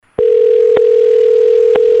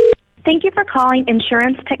Thank you for calling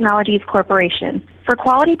Insurance Technologies Corporation. For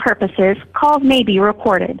quality purposes, calls may be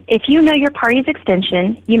recorded. If you know your party's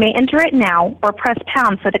extension, you may enter it now or press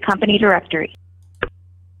pound for the company directory.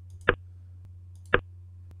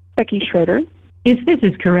 Becky Schroeder. If this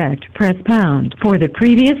is correct, press pound. For the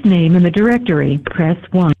previous name in the directory, press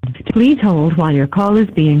 1. Please hold while your call is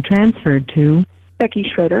being transferred to Becky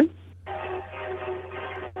Schroeder.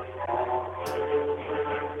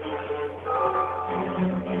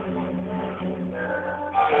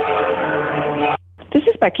 This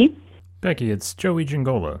is Becky. Becky, it's Joey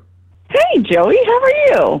Giangola. Hey, Joey, how are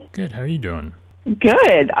you? Good, how are you doing?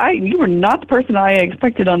 Good. You were not the person I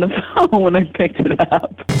expected on the phone when I picked it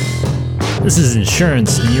up. This is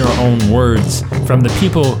insurance in your own words from the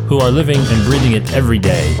people who are living and breathing it every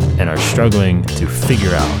day and are struggling to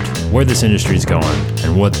figure out where this industry is going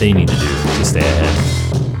and what they need to do to stay ahead.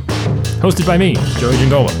 Hosted by me, Joey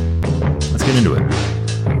Giangola. Let's get into it.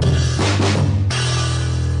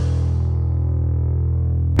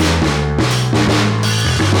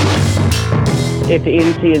 If the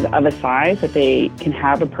agency is of a size that they can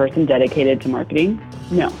have a person dedicated to marketing,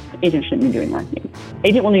 no, agent shouldn't be doing marketing.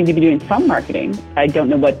 Agent will need to be doing some marketing. I don't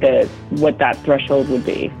know what that threshold would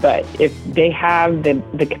be, but if they have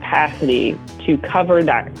the capacity to cover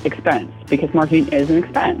that expense, because marketing is an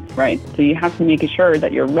expense, right? So you have to make sure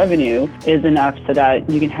that your revenue is enough so that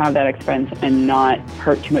you can have that expense and not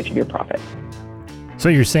hurt too much of your profit. So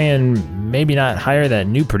you're saying maybe not hire that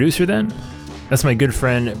new producer then? That's my good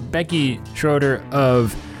friend Becky Schroeder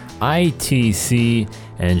of ITC,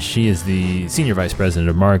 and she is the Senior Vice President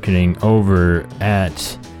of Marketing over at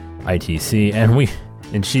ITC.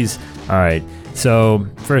 And she's, all right, so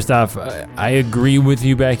first off, I agree with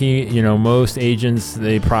you, Becky. You know, most agents,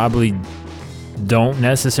 they probably don't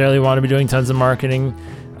necessarily want to be doing tons of marketing.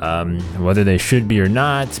 Whether they should be or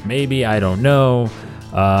not, maybe, I don't know.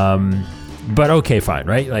 But okay, fine,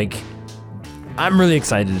 right? Like, I'm really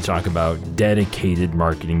excited to talk about dedicated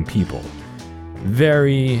marketing people.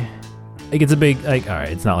 It's a big, all right,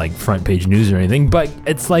 it's not like front page news or anything, but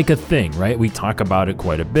it's like a thing, right? We talk about it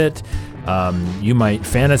quite a bit. You might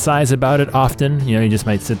fantasize about it often. You know, you just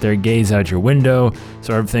might sit there, gaze out your window,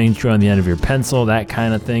 sort of thing, chew on the end of your pencil, that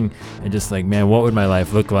kind of thing. And just like, man, what would my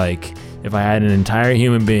life look like if I had an entire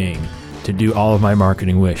human being to do all of my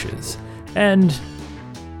marketing wishes? And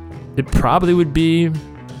it probably would be,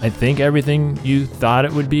 I think, everything you thought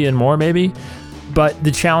it would be and more maybe. But the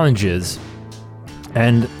challenge is,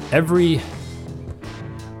 and every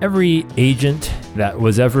agent that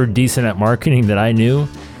was ever decent at marketing that I knew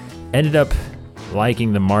ended up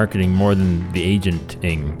liking the marketing more than the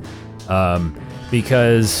agenting.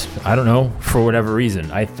 Because, I don't know, for whatever reason.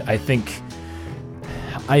 I think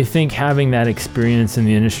having that experience in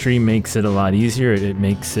the industry makes it a lot easier. It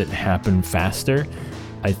makes it happen faster.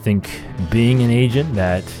 I think being an agent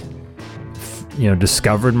that,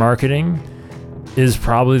 discovered marketing is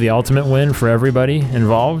probably the ultimate win for everybody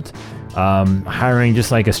involved. Hiring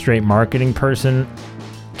just like a straight marketing person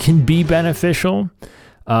can be beneficial.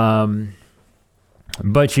 So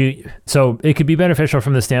it could be beneficial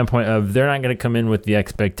from the standpoint of they're not going to come in with the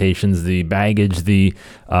expectations, the baggage,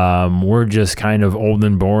 we're just kind of old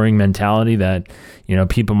and boring mentality that,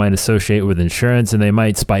 people might associate with insurance, and they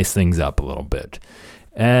might spice things up a little bit.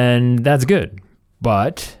 And that's good.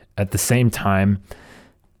 But at the same time,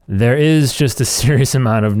 there is just a serious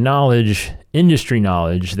amount of knowledge, industry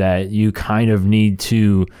knowledge, that you kind of need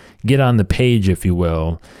to get on the page, if you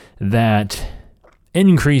will, that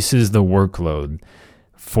increases the workload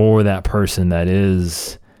for that person that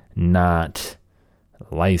is not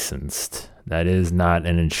licensed, that is not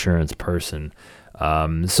an insurance person.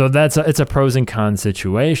 So it's a pros and cons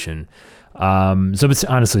situation. But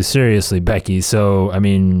honestly, seriously, Becky, so, I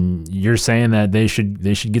mean, you're saying that they should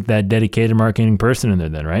get that dedicated marketing person in there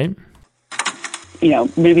then, right?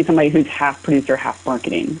 Maybe somebody who's half producer, half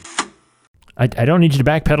marketing. I don't need you to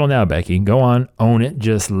backpedal now, Becky. Go on, own it.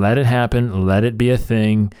 Just let it happen. Let it be a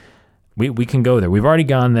thing. We can go there. We've already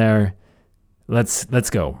gone there. Let's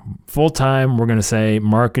go. Full time, we're going to say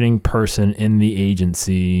marketing person in the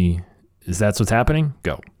agency. Is that what's happening?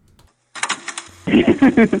 Go.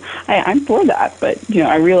 I'm for that, but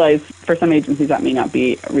I realize for some agencies that may not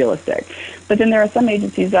be realistic. But then there are some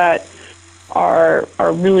agencies that are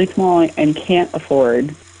really small and can't afford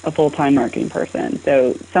a full-time marketing person.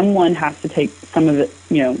 So someone has to take some of it.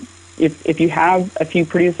 If you have a few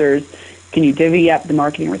producers, can you divvy up the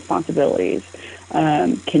marketing responsibilities?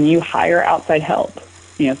 Can you hire outside help?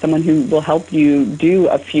 Someone who will help you do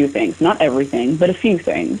a few things, not everything, but a few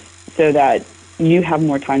things, so that you have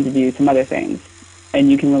more time to do some other things. And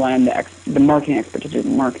you can rely on the marketing expert to do the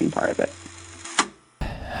marketing part of it.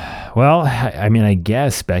 Well, I mean, I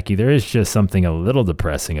guess, Becky, there is just something a little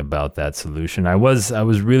depressing about that solution. I was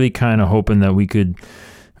really kind of hoping that we could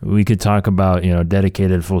talk about,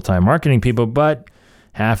 dedicated full-time marketing people, but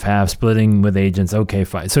half splitting with agents. Okay,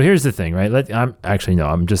 fine. So here's the thing, right? I'm going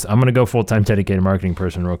to go full-time dedicated marketing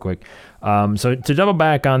person real quick. So to double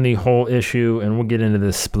back on the whole issue, and we'll get into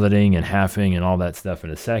this splitting and halving and all that stuff in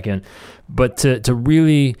a second, but to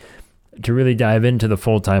really dive into the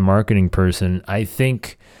full-time marketing person, I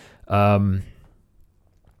think, I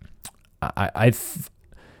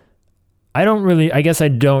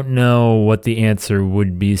don't know what the answer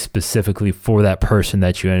would be specifically for that person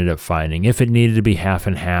that you ended up finding. If it needed to be half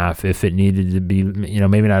and half, if it needed to be,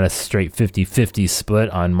 maybe not a straight 50-50 split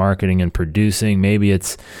on marketing and producing, maybe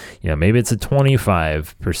it's a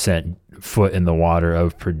 25% foot in the water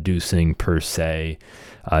of producing per se,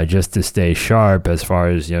 just to stay sharp as far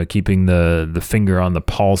as, keeping the finger on the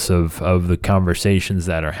pulse of the conversations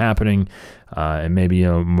that are happening. And maybe,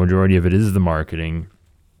 majority of it is the marketing.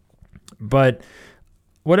 But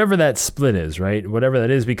whatever that split is, right? Whatever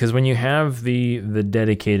that is, because when you have the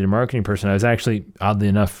dedicated marketing person, I was actually, oddly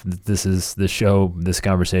enough, this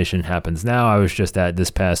conversation happens now. I was just at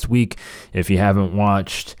this past week. If you haven't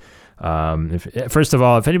watched, first of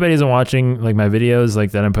all, if anybody isn't watching like my videos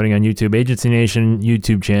like that I'm putting on YouTube, Agency Nation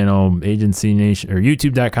YouTube channel, Agency Nation, or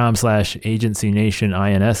youtube.com/Agency Nation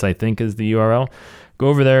INS, I think is the URL. Go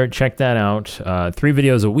over there, check that out. 3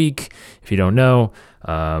 videos a week. If you don't know,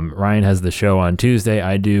 Ryan has the show on Tuesday.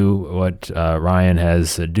 I do what Ryan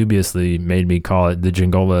has dubiously made me call it the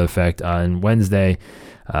Jingola effect on Wednesday.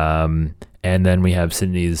 And then we have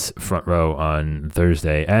Sydney's Front Row on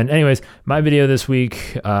Thursday. And anyways, my video this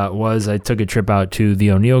week was I took a trip out to the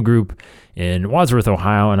O'Neill Group in Wadsworth,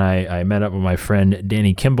 Ohio, and I met up with my friend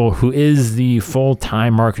Danny Kimball, who is the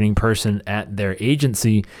full-time marketing person at their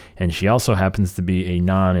agency, and she also happens to be a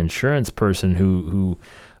non-insurance person who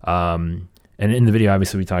and in the video,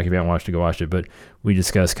 obviously, we talk about watch to go watch it, but we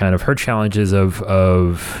discuss kind of her challenges of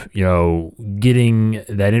getting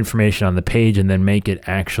that information on the page and then make it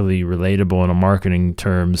actually relatable in a marketing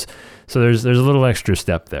terms. So there's a little extra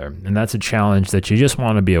step there, and that's a challenge that you just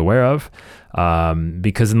want to be aware of,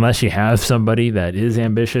 because unless you have somebody that is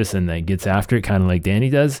ambitious and that gets after it, kind of like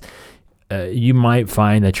Danny does, you might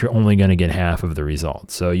find that you're only going to get half of the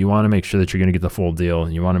results. So you want to make sure that you're going to get the full deal,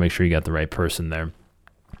 and you want to make sure you got the right person there.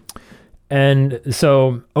 And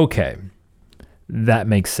so, okay, that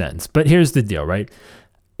makes sense. But here's the deal, right?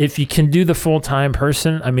 If you can do the full-time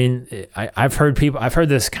person, I mean, I've heard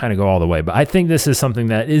this kind of go all the way, but I think this is something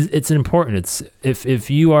that it's important. It's if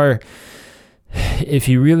you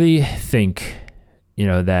really think,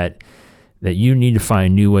 that you need to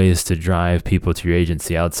find new ways to drive people to your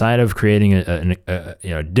agency outside of creating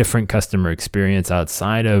a different customer experience,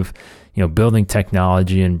 outside of building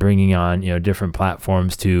technology and bringing on, different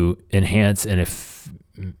platforms to enhance and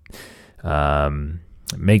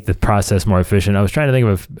make the process more efficient. I was trying to think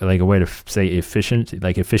of a way to say efficient,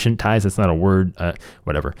 like efficientize. That's not a word,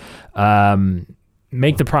 whatever.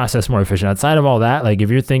 Make the process more efficient. Outside of all that, like if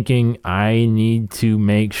you're thinking, I need to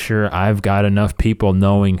make sure I've got enough people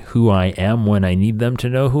knowing who I am when I need them to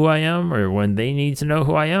know who I am, or when they need to know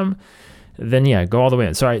who I am, then yeah, go all the way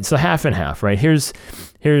in. So, all right, so half and half, right? Here's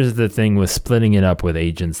the thing with splitting it up with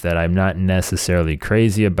agents that I'm not necessarily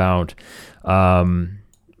crazy about. I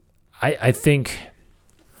think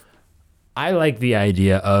I like the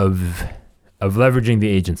idea of leveraging the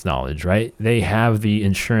agent's knowledge, right? They have the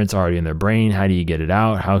insurance already in their brain. How do you get it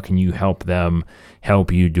out? How can you help them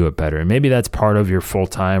help you do it better? And maybe that's part of your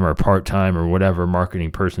full-time or part-time or whatever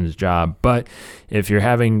marketing person's job. But if you're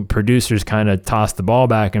having producers kind of toss the ball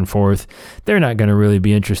back and forth, they're not going to really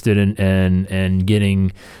be interested in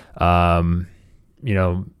getting,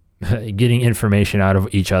 getting information out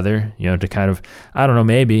of each other, to kind of, I don't know,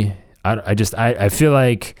 maybe. I feel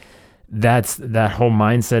like that whole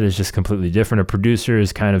mindset is just completely different. A producer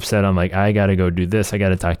is kind of set on like, I got to go do this. I got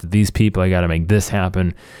to talk to these people. I got to make this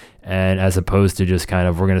happen. And as opposed to just kind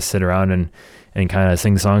of, we're going to sit around and kind of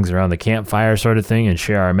sing songs around the campfire sort of thing and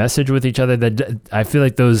share our message with each other. That I feel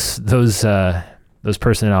like those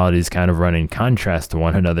personalities kind of run in contrast to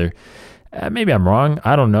one another. Maybe I'm wrong.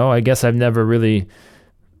 I don't know. I guess I don't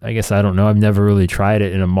know. I've never really tried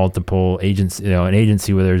it in a multiple agency, an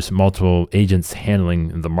agency where there's multiple agents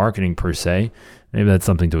handling the marketing per se. Maybe that's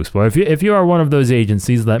something to explore. If you are one of those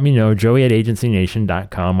agencies, let me know.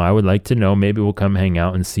 Joey@agencynation.com. I would like to know. Maybe we'll come hang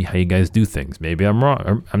out and see how you guys do things. Maybe I'm wrong.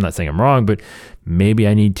 Or I'm not saying I'm wrong, but maybe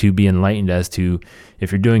I need to be enlightened as to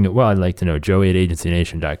if you're doing it well. I'd like to know.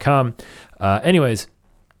 Joey@agencynation.com. Anyways,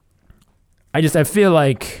 I feel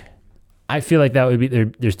like that would be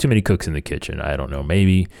there's too many cooks in the kitchen. I don't know.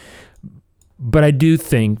 Maybe But I do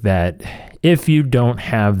think that if you don't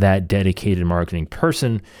have that dedicated marketing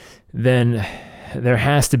person, then there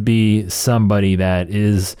has to be somebody that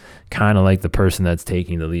is kind of like the person that's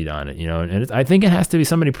taking the lead on it, and I think it has to be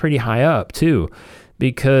somebody pretty high up too,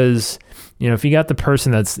 because, if you got the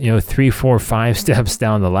person that's, 3, 4, 5 steps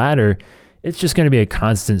down the ladder, it's just going to be a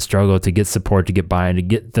constant struggle to get support, to get by, and to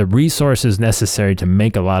get the resources necessary to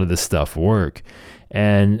make a lot of this stuff work.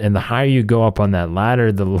 And the higher you go up on that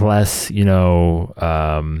ladder, the less,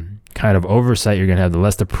 kind of oversight you're going to have, the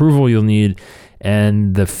less approval you'll need,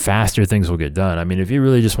 and the faster things will get done. I mean, if you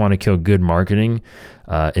really just want to kill good marketing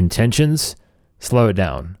intentions, slow it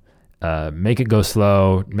down. Make it go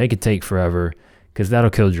slow, make it take forever, because that'll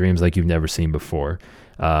kill dreams like you've never seen before.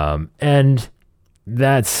 And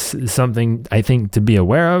that's something I think to be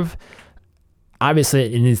aware of.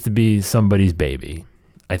 Obviously, it needs to be somebody's baby.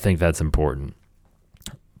 I think that's important.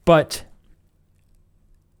 But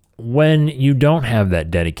when you don't have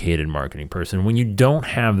that dedicated marketing person, when you don't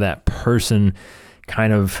have that person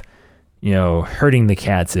kind of, herding the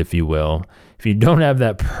cats, if you will, if you don't have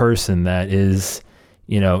that person that is,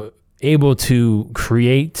 able to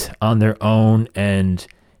create on their own and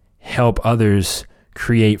help others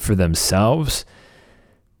create for themselves,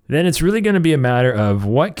 then it's really going to be a matter of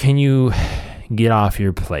what can you get off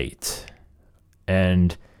your plate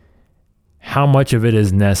and how much of it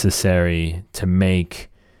is necessary to make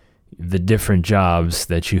the different jobs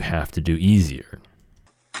that you have to do easier.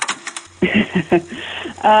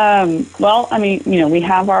 Well, I mean, we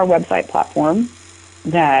have our website platform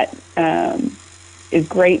that is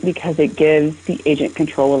great because it gives the agent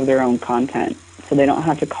control of their own content. So they don't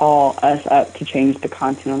have to call us up to change the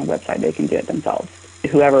content on the website. They can do it themselves.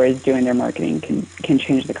 Whoever is doing their marketing can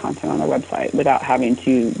change the content on their website without having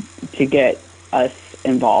to get us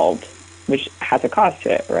involved, which has a cost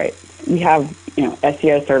to it, right? We have,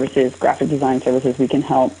 SEO services, graphic design services. We can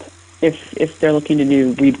help if they're looking to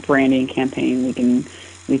do rebranding campaign.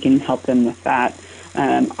 We can help them with that.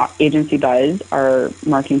 Agency Buzz, our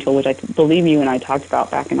marketing tool, which I believe you and I talked about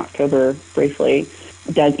back in October briefly,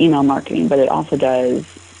 does email marketing, but it also does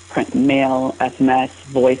print mail, SMS,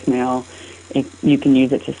 voicemail. You can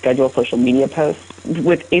use it to schedule social media posts.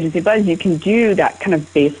 With Agency Buzz, you can do that kind of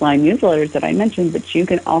baseline newsletters that I mentioned, but you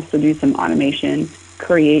can also do some automation,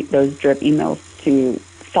 create those drip emails to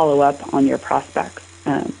follow up on your prospects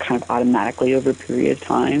kind of automatically over a period of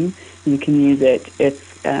time. You can use it.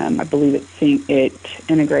 I believe it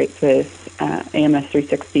integrates with AMS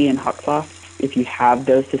 360 and HawkSoft. If you have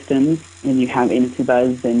those systems and you have Agency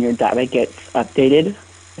Buzz, then your data gets updated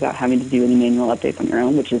without having to do any manual updates on your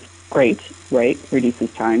own, which is great, right?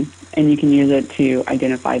 Reduces time. And you can use it to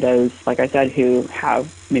identify those, like I said, who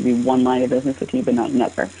have maybe one line of business with you but not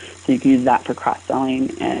another. So you can use that for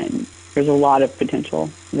cross-selling, and there's a lot of potential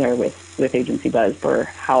there with Agency Buzz for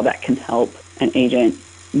how that can help an agent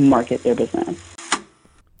market their business.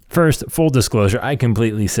 First, full disclosure, I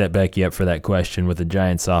completely set Becky up for that question with a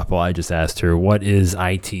giant softball. I just asked her, what is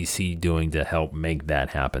ITC doing to help make that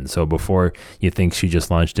happen? So before you think she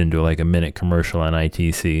just launched into like a minute commercial on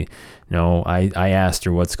ITC, no, I asked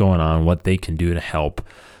her what's going on, what they can do to help,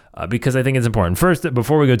 because I think it's important. First,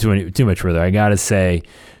 before we go too much further, I got to say,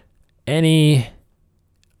 any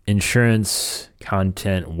insurance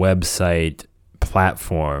content website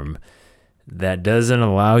platform that doesn't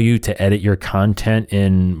allow you to edit your content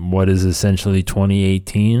in what is essentially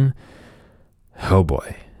 2018, oh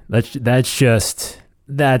boy, that's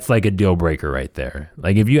like a deal breaker right there.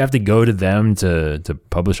 Like if you have to go to them to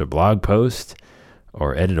publish a blog post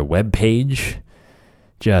or edit a web page,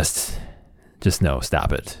 just no,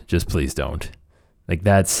 stop it. Just please don't. Like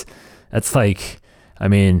that's like, I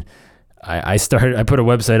mean, I put a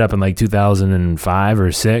website up in like 2005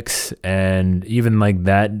 or 6, and even like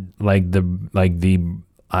that,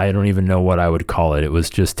 I don't even know what I would call it. It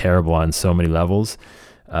was just terrible on so many levels.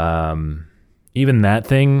 Even that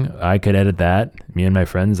thing, I could edit that. Me and my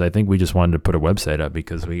friends, I think we just wanted to put a website up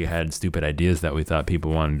because we had stupid ideas that we thought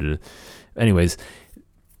people wanted to. Anyways,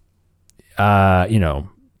 12,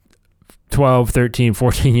 13,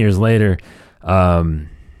 14 years later,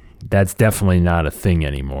 that's definitely not a thing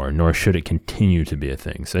anymore, nor should it continue to be a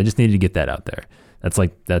thing. So I just needed to get that out there.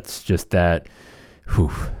 That's just that.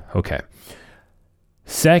 Whew, okay.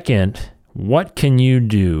 Second, what can you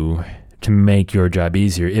do to make your job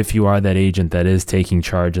easier if you are that agent that is taking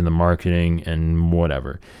charge in the marketing and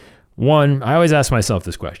whatever? One, I always ask myself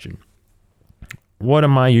this question. What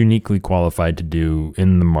am I uniquely qualified to do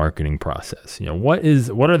in the marketing process? What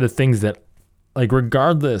are the things that, like,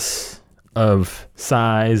 regardless of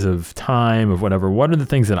size, of time, of whatever, what are the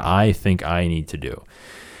things that I think I need to do?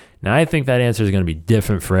 Now, I think that answer is going to be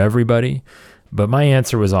different for everybody, but my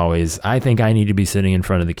answer was always, I think I need to be sitting in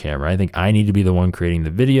front of the camera. I think I need to be the one creating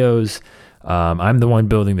the videos. I'm the one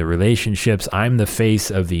building the relationships. I'm the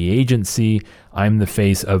face of the agency. I'm the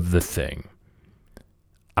face of the thing.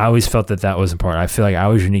 I always felt that was important. I feel like I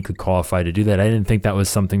was uniquely qualified to do that. I didn't think that was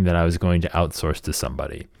something that I was going to outsource to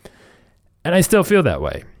somebody. And I still feel that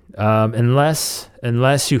way. Unless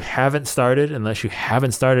you haven't started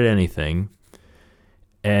anything,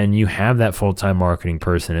 and you have that full-time marketing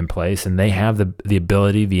person in place, and they have the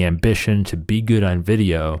ability, the ambition to be good on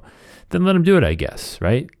video, then let them do it, I guess,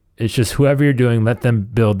 right? It's just whoever you're doing, let them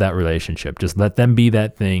build that relationship. Just let them be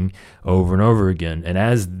that thing over and over again. And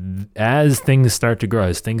as things start to grow,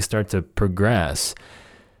 as things start to progress,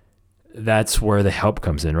 that's where the help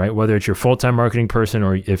comes in, right? Whether it's your full-time marketing person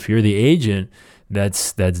or if you're the agent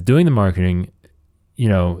that's doing the marketing,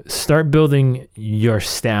 start building your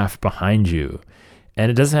staff behind you. And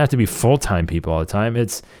it doesn't have to be full-time people all the time.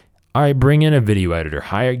 It's, all right, bring in a video editor,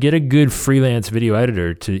 get a good freelance video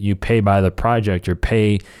editor you pay by the project, or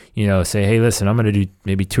pay, say, hey, listen, I'm going to do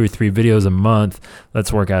maybe 2 or 3 videos a month.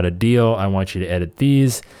 Let's work out a deal. I want you to edit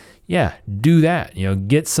these. Yeah, do that.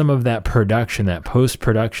 Get some of that production, that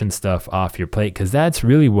post-production stuff off your plate, because that's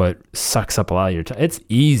really what sucks up a lot of your time. It's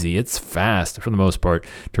easy. It's fast for the most part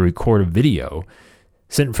to record a video.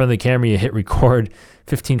 Sit in front of the camera, you hit record,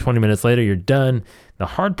 15, 20 minutes later, you're done. The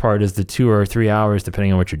hard part is the 2 or 3 hours,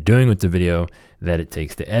 depending on what you're doing with the video, that it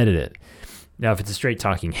takes to edit it. Now, if it's a straight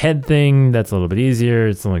talking head thing, that's a little bit easier.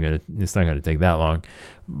 It's not going to take that long.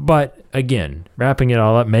 But again, wrapping it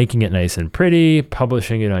all up, making it nice and pretty,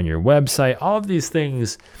 publishing it on your website, all of these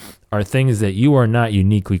things are things that you are not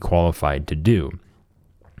uniquely qualified to do.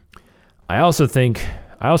 I also kind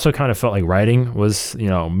of felt like writing was,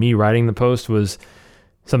 me writing the post was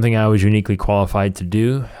something I was uniquely qualified to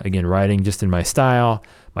do. Again, writing just in my style,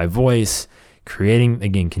 my voice,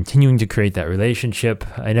 continuing to create that relationship.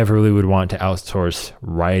 I never really would want to outsource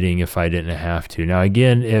writing if I didn't have to. Now,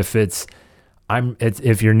 again, if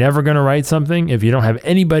you're never going to write something, if you don't have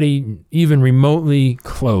anybody even remotely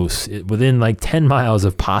close, within like 10 miles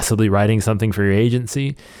of possibly writing something for your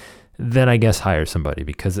agency, then I guess hire somebody,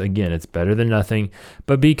 because again, it's better than nothing.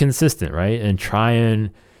 But be consistent, right? And try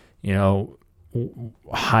and,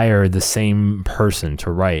 hire the same person to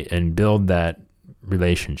write and build that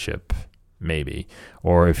relationship, maybe.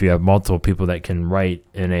 Or if you have multiple people that can write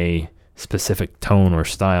in a specific tone or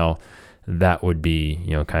style, that would be,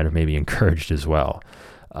 kind of maybe encouraged as well.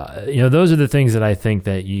 Those are the things that I think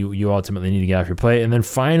that you ultimately need to get off your plate. And then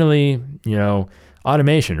finally,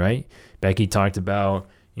 automation, right? Becky talked about,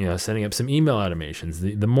 setting up some email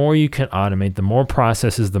automations. The more you can automate, the more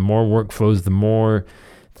processes, the more workflows, the more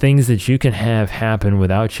things that you can have happen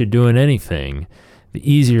without you doing anything,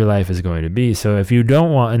 the easier your life is going to be. So if you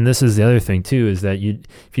don't want, and this is the other thing too, is that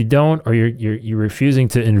if you don't, or you're refusing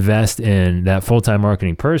to invest in that full-time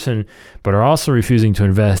marketing person, but are also refusing to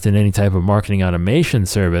invest in any type of marketing automation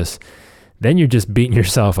service, then you're just beating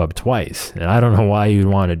yourself up twice. And I don't know why you'd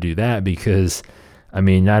want to do that, because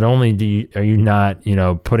not only are you not,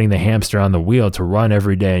 putting the hamster on the wheel to run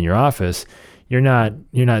every day in your office, you're not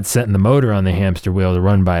setting the motor on the hamster wheel to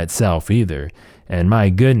run by itself either. And my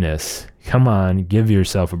goodness, come on, give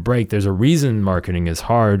yourself a break. There's a reason marketing is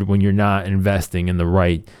hard when you're not investing in the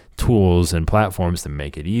right tools and platforms to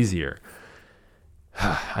make it easier.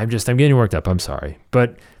 I'm getting worked up. I'm sorry.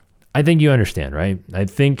 But I think you understand, right? I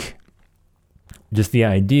think just the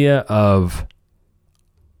idea of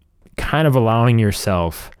kind of allowing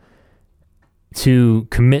yourself to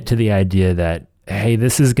commit to the idea that, hey,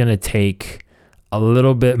 this is going to take a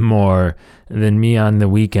little bit more than me on the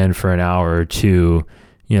weekend for an hour or two,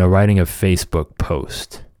 writing a Facebook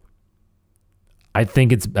post. I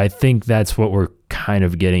think that's what we're kind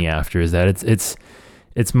of getting after, is that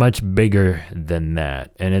it's much bigger than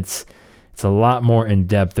that. And it's a lot more in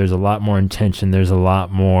depth. There's a lot more intention. There's a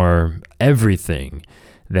lot more everything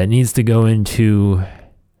that needs to go into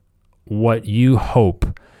what you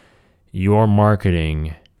hope your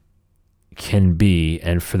marketing can be,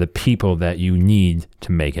 and for the people that you need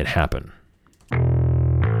to make it happen. I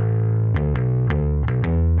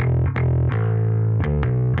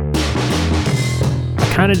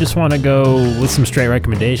kind of just want to go with some straight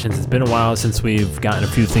recommendations. It's been a while since we've gotten a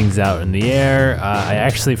few things out in the air. I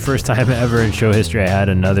actually, first time ever in show history, I had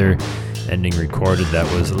another ending recorded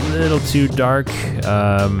that was a little too dark,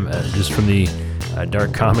 just from the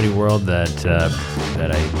dark comedy world that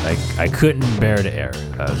I couldn't bear to air.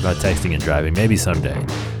 About texting and driving, maybe someday.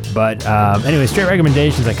 But anyway, straight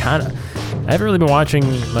recommendations. I haven't really been watching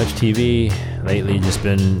much TV lately. Just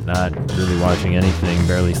been not really watching anything,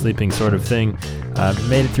 barely sleeping sort of thing.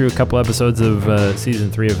 Made it through a couple episodes of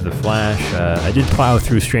Season 3 of The Flash. I did plow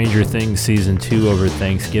through Stranger Things Season 2 over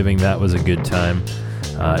Thanksgiving. That was a good time.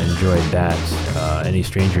 Enjoyed that. Any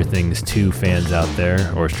Stranger Things 2 fans out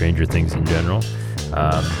there, or Stranger Things in general?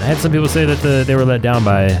 I had some people say that they were let down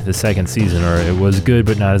by the second season, or it was good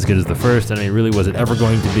but not as good as the first. I mean, really, was it ever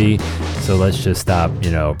going to be? So let's just stop.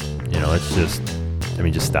 Let's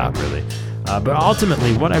just stop, really. But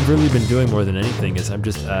ultimately, what I've really been doing more than anything is I'm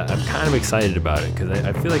kind of excited about it, because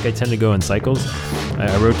I feel like I tend to go in cycles.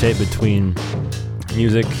 I rotate between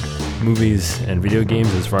music, movies, and video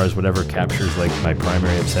games as far as whatever captures like my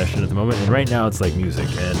primary obsession at the moment. And right now it's like music,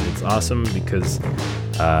 and it's awesome because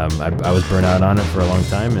I was burnt out on it for a long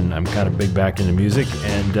time, and I'm kind of big back into music.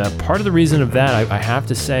 And part of the reason of that, I have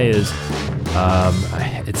to say, is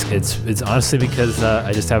it's honestly because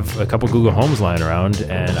I just have a couple Google Homes lying around,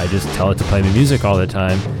 and I just tell it to play me music all the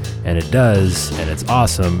time, and it does, and it's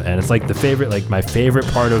awesome. And it's like my favorite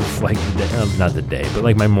part of like the day, not the day, but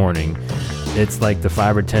like my morning. It's like the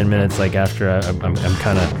 5 or 10 minutes like after I'm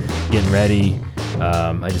kind of getting ready.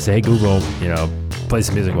 I just say, hey Google, play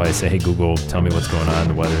some music. While I say, hey Google, tell me what's going on,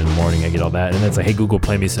 the weather in the morning. I get all that, and then it's like, hey Google,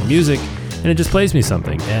 play me some music, and it just plays me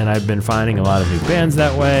something. And I've been finding a lot of new bands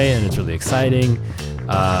that way, and it's really exciting.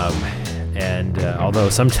 Although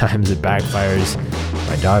sometimes it backfires,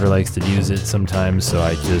 my daughter likes to use it sometimes, so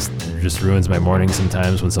it just ruins my morning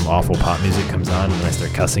sometimes when some awful pop music comes on, and then I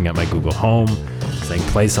start cussing at my Google Home, saying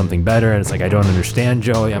play something better, and it's like, I don't understand,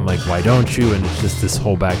 Joey. I'm like, why don't you? And it's just this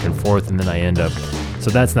whole back and forth, and then I end up, so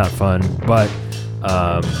that's not fun. But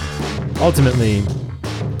ultimately,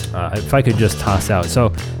 if I could just toss out,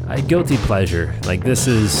 so guilty pleasure, like this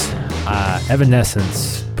is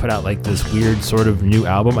Evanescence put out like this weird sort of new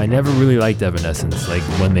album. I never really liked Evanescence, like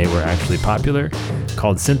when they were actually popular,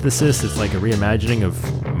 called Synthesis. It's like a reimagining of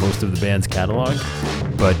most of the band's catalog.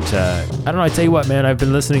 But I don't know, I tell you what, man, I've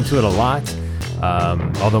been listening to it a lot.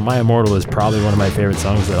 Although My Immortal is probably one of my favorite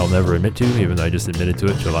songs that I'll never admit to, even though I just admitted to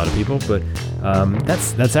it to a lot of people. But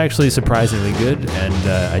that's actually surprisingly good, and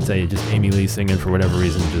I tell you, just Amy Lee singing for whatever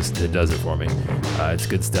reason, it does it for me. It's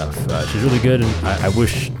good stuff. She's really good, and I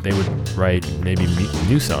wish they would write maybe more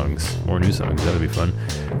new songs. That would be fun.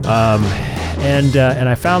 And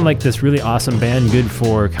I found like this really awesome band, good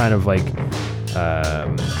for kind of like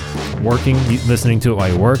listening to it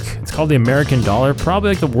while you work. It's called The American Dollar. Probably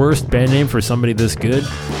like the worst band name for somebody this good.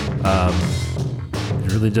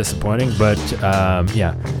 Really disappointing, but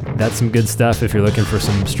yeah, that's some good stuff. If you're looking for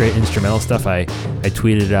some straight instrumental stuff, I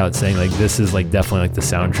tweeted it out saying like, this is like definitely like the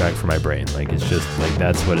soundtrack for my brain. Like, it's just like,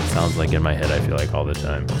 that's what it sounds like in my head, I feel like, all the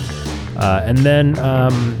time. And then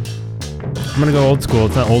I'm gonna go old school.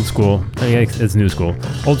 It's not old school, it's new school.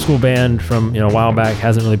 Old school band from a while back,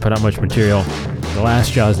 hasn't really put out much material. The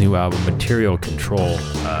Last Jaw's new album, Material Control,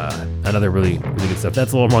 another really, really good stuff.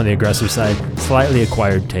 That's a little more on the aggressive side, slightly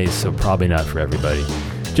acquired taste, so probably not for everybody.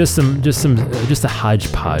 Just a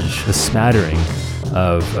hodgepodge, a smattering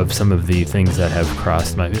of some of the things that have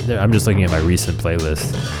crossed my. I'm just looking at my recent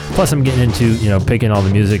playlist. Plus, I'm getting into picking all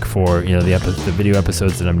the music for the video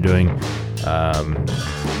episodes that I'm doing.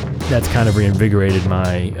 That's kind of reinvigorated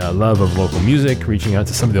my love of local music, reaching out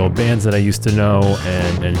to some of the old bands that I used to know,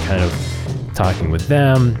 and kind of talking with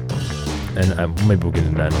them, and maybe we'll get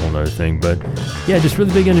into that in a whole other thing. But yeah, just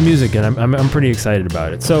really big into music, and I'm pretty excited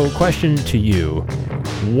about it. So, question to you: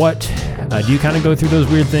 what do you kind of go through those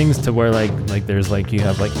weird things to where like there's like you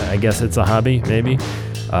have like, I guess it's a hobby maybe,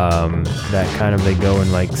 that kind of they go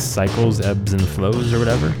in like cycles, ebbs and flows or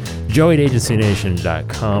whatever?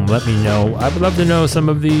 Joey@agencynation.com. Let me know. I would love to know some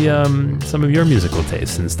of your musical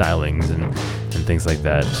tastes and stylings and things like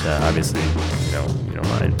that. Obviously, you don't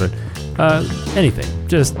mind, but anything,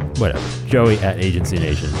 just whatever.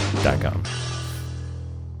 Joey@agencynation.com.